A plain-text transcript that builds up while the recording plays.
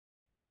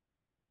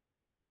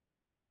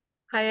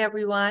Hi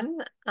everyone.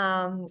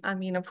 I'm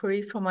Meena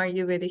Puri from our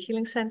Ayurvedic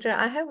Healing Center.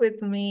 I have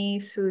with me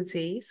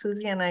Suzy.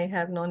 Suzy and I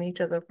have known each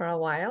other for a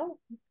while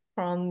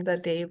from the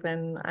day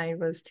when I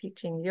was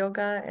teaching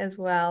yoga as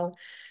well.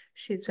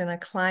 She's been a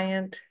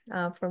client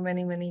for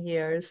many, many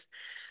years.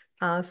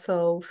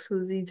 So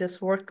Suzy just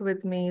worked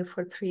with me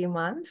for 3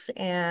 months,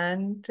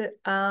 and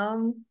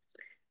I'm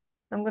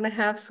going to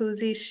have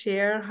Suzy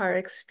share her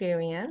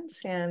experience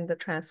and the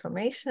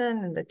transformation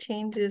and the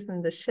changes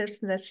and the shifts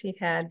that she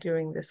had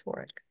during this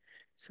work.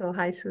 So,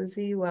 hi,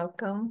 Suzy,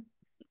 welcome.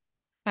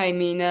 Hi,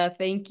 Meena.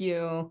 Thank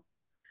you.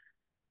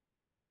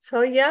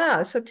 So,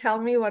 yeah, so tell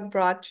me what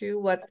brought you,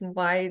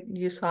 why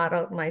you sought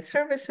out my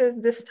services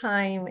this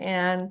time,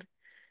 and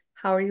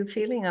how are you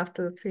feeling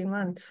after the 3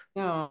 months?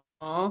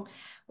 Oh,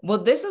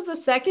 well, this is the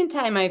second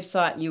time I've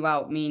sought you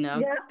out,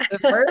 Meena. Yeah. The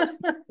first,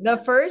 the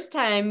first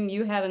time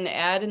you had an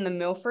ad in the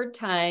Milford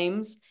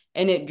Times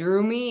and it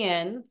drew me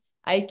in.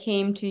 I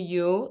came to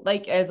you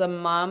like as a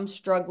mom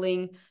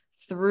struggling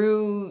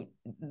through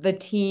the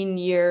teen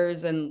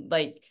years and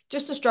like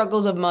just the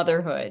struggles of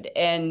motherhood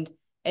and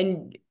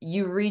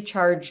you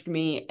recharged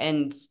me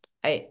and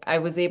I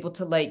was able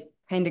to like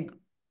kind of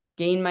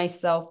gain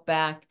myself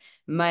back,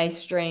 my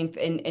strength,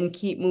 and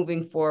keep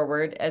moving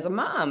forward as a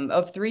mom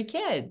of three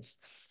kids.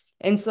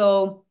 And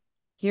so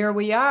here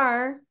we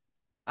are,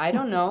 I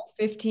don't know,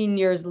 15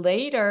 years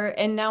later,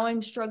 and now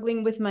I'm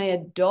struggling with my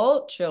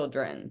adult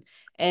children.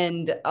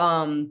 And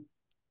that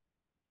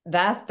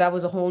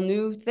was a whole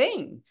new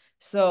thing.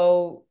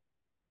 So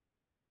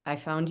I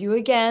found you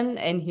again,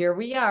 and here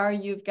we are.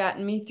 You've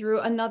gotten me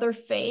through another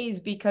phase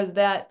because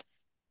that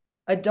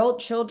adult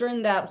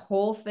children, that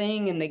whole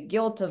thing and the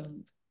guilt of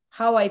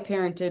how I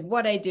parented,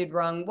 what I did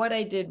wrong, what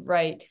I did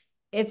right,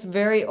 it's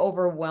very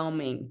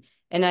overwhelming.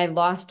 And I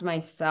lost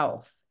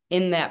myself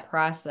in that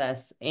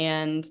process.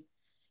 And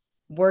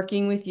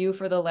working with you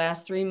for the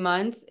last 3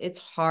 months, it's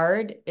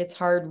hard. It's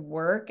hard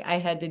work. I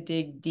had to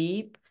dig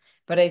deep,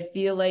 but I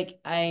feel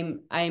like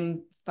I'm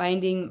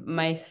finding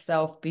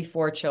myself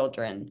before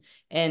children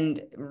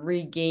and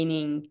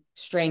regaining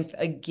strength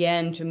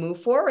again to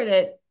move forward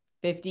at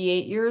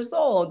 58 years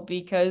old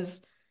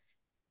because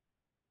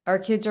our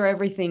kids are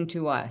everything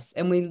to us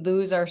and we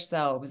lose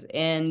ourselves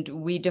and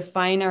we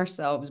define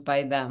ourselves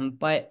by them.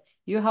 But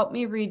you helped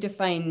me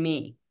redefine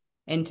me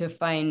and to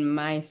find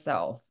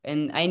myself.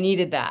 And I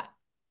needed that.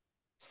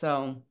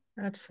 So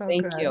That's so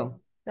thank good.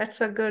 you. That's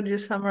so good. You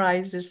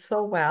summarized it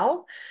so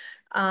well.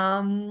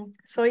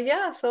 So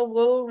yeah, so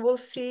we'll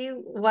see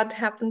what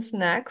happens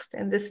next.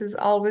 And this is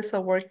always a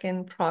work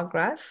in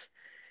progress.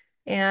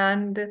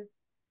 And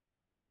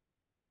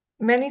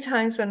many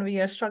times when we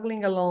are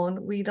struggling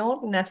alone, we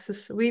don't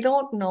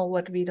know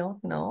what we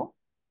don't know,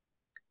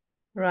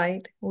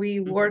 right? We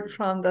work Mhm.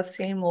 from the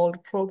same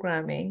old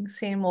programming,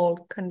 same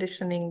old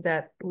conditioning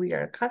that we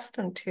are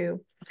accustomed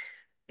to.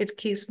 It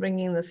keeps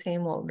bringing the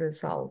same old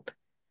result,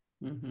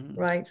 Mhm.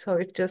 right? So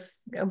it's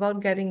just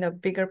about getting a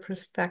bigger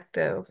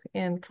perspective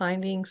and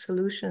finding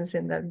solutions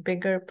in that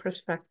bigger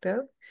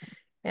perspective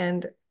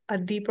and a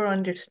deeper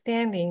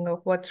understanding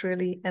of what's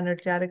really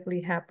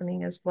energetically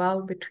happening as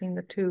well between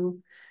the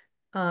two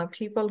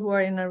people who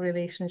are in a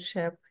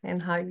relationship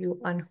and how you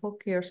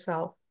unhook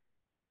yourself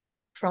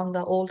from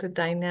the old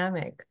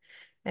dynamic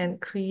and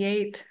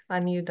create a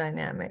new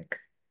dynamic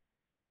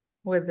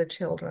with the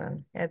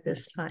children at Yeah.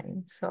 this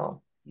time.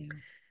 So Yeah.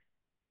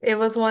 it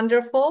was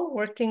wonderful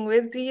working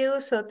with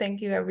you. So thank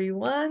you,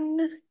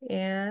 everyone.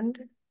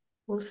 And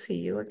we'll see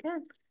you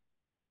again.